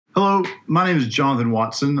Hello, my name is Jonathan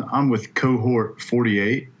Watson. I'm with Cohort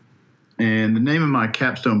 48, and the name of my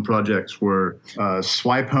capstone projects were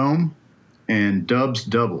Swipe Home and Dubs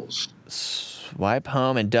Doubles. Swipe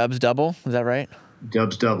Home and Dubs Double, is that right?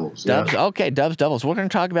 Dubs Doubles, Dubs, yeah. okay, Dubs Doubles. We're going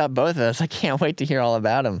to talk about both of those. I can't wait to hear all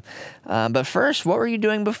about them. But first, what were you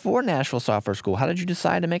doing before Nashville Software School? How did you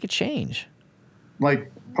decide to make a change?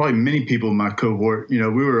 Like probably many people in my cohort, we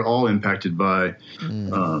were all impacted by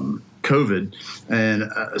COVID, and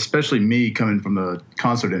especially me coming from the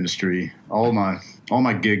concert industry. All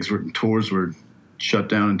my gigs tours were shut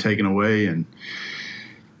down and taken away, and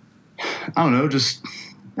I don't know, just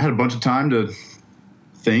had a bunch of time to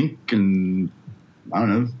think, and I don't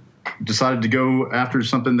know, decided to go after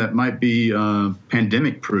something that might be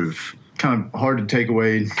pandemic proof. Kind of hard to take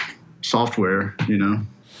away software,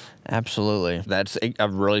 Absolutely. That's a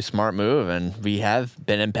really smart move, and we have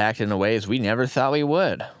been impacted in ways we never thought we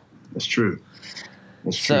would. That's true.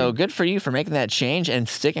 So good for you for making that change and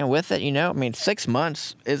sticking with it. 6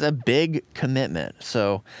 months is a big commitment.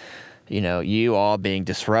 So, you all being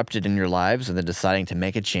disrupted in your lives and then deciding to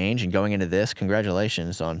make a change and going into this,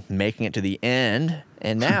 congratulations on making it to the end.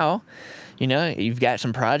 And now, you've got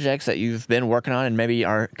some projects that you've been working on and maybe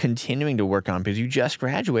are continuing to work on because you just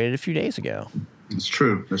graduated a few days ago. That's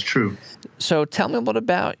true. So tell me a little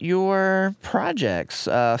about your projects,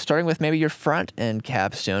 starting with maybe your front-end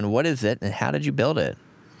capstone. What is it, and how did you build it?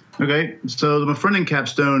 Okay, so my front-end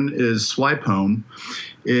capstone is Swipe Home.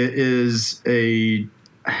 It is a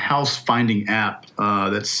house-finding app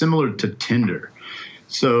that's similar to Tinder.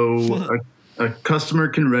 So a customer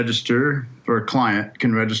can register, or a client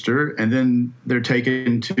can register, and then they're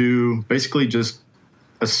taken to basically just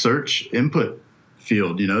a search input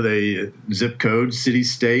field. They zip code, city,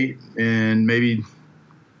 state, and maybe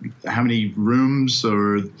how many rooms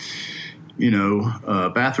or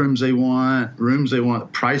bathrooms they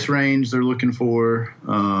want, price range they're looking for,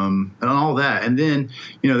 and all that. And then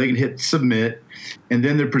they can hit submit, and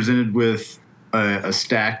then they're presented with a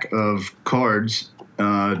stack of cards,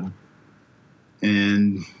 and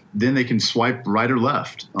then they can swipe right or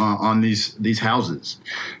left on these houses.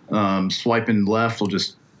 Swiping left will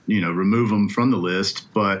just remove them from the list,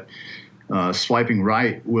 but swiping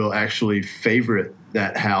right will actually favorite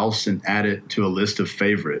that house and add it to a list of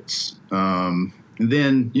favorites. And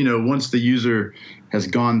then, once the user has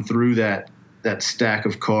gone through that stack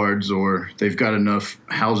of cards, or they've got enough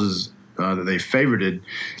houses that they favorited,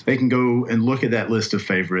 they can go and look at that list of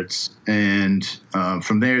favorites. And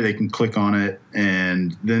from there, they can click on it,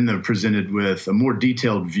 and then they're presented with a more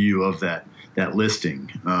detailed view of that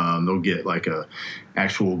listing. They'll get like a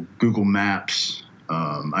actual Google Maps.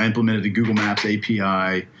 I implemented the Google Maps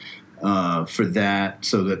API for that,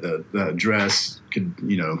 so that the address could,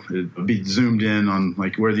 it be zoomed in on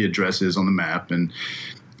like where the address is on the map. And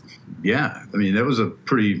yeah, that was a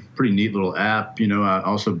pretty neat little app. I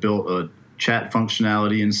also built a chat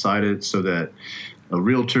functionality inside it so that a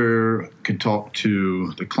realtor could talk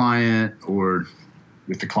to the client, or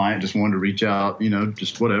if the client just wanted to reach out,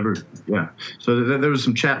 just whatever. Yeah. So there was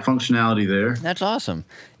some chat functionality there. That's awesome.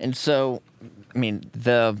 And so,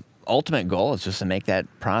 the ultimate goal is just to make that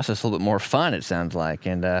process a little bit more fun, it sounds like.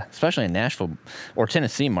 And especially in Nashville or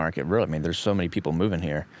Tennessee market, really. There's so many people moving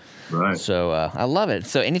here. Right. So I love it.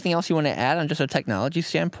 So anything else you want to add on just a technology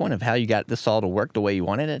standpoint of how you got this all to work the way you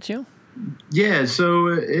wanted it to? Yeah. So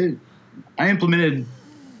I implemented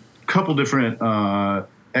a couple different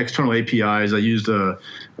external APIs. I used a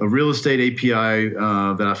real estate API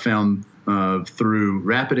that I found through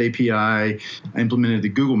Rapid API. I implemented the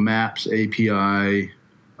Google Maps API,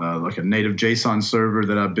 like a native JSON server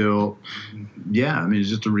that I built. Yeah, it's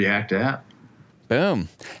just a React app. Boom.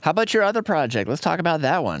 How about your other project? Let's talk about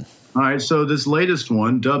that one. All right, so this latest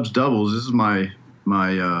one, Dubs Doubles, this is my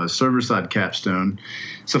server-side capstone.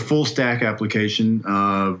 It's a full-stack application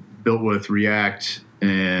built with React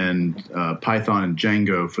and Python and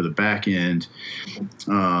Django for the back end.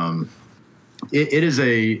 It is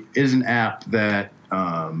an app that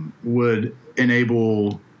would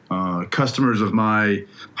enable customers of my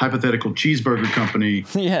hypothetical cheeseburger company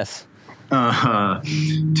yes,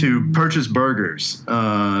 to purchase burgers.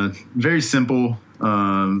 Very simple.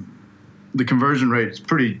 The conversion rate is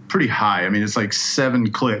pretty high. It's like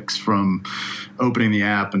 7 clicks from opening the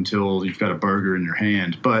app until you've got a burger in your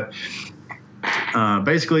hand. But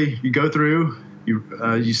basically, you go through,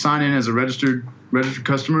 you sign in as a registered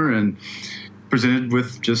customer and presented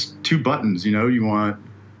with just 2 buttons. You want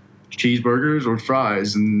cheeseburgers or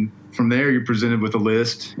fries, and from there you're presented with a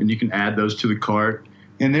list, and you can add those to the cart.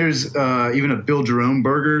 And there's even a build your own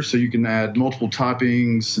burger, so you can add multiple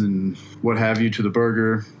toppings and what have you to the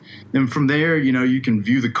burger. And from there, you can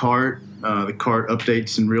view the cart. The cart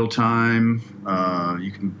updates in real time.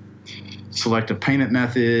 You can select a payment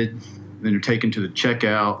method. Then you're taken to the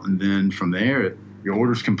checkout, and then from there, your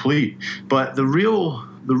order's complete. But the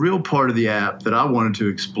real part of the app that I wanted to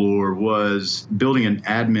explore was building an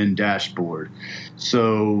admin dashboard,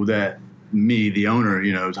 so that me, the owner,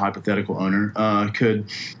 the hypothetical owner, could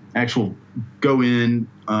actually go in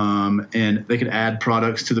and they could add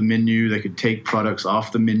products to the menu. They could take products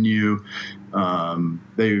off the menu.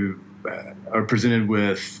 They are presented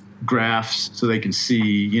with graphs so they can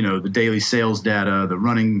see, the daily sales data, the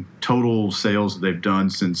running total sales that they've done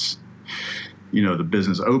since, the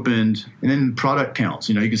business opened, and then product counts.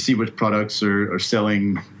 You can see which products are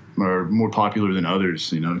selling or more popular than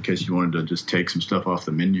others, in case you wanted to just take some stuff off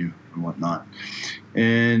the menu and whatnot.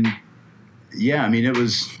 And yeah, it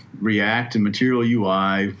was React and Material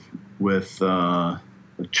UI with a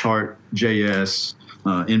chart.js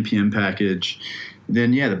NPM package.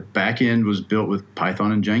 Then, the back end was built with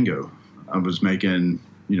Python and Django. I was making,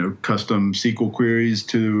 custom SQL queries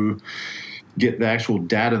to get the actual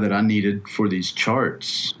data that I needed for these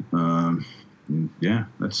charts.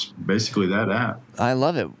 That's basically that app. I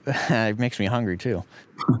love it. It makes me hungry too.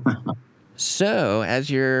 So, as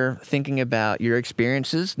you're thinking about your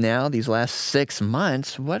experiences now, these last 6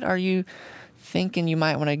 months, what are you thinking you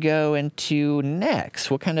might want to go into next?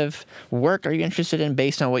 What kind of work are you interested in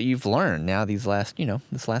based on what you've learned now this last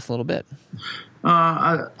little bit?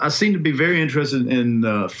 I seem to be very interested in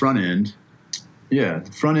the front end. Yeah,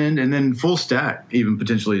 the front end, and then full stack, even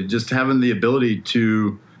potentially. Just having the ability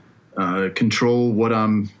to control what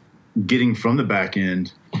I'm getting from the back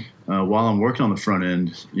end while I'm working on the front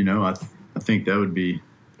end. I think that'd be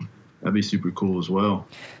super cool as well.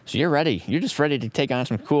 So you're ready. You're just ready to take on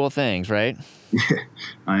some cool things, right?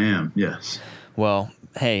 I am. Yes. Well,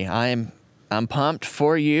 hey, I'm pumped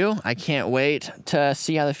for you. I can't wait to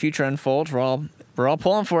see how the future unfolds. We're all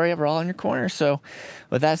pulling for you. We're all in your corner. So,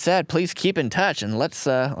 with that said, please keep in touch, and let's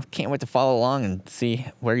can't wait to follow along and see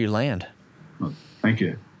where you land. Well, thank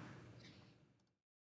you.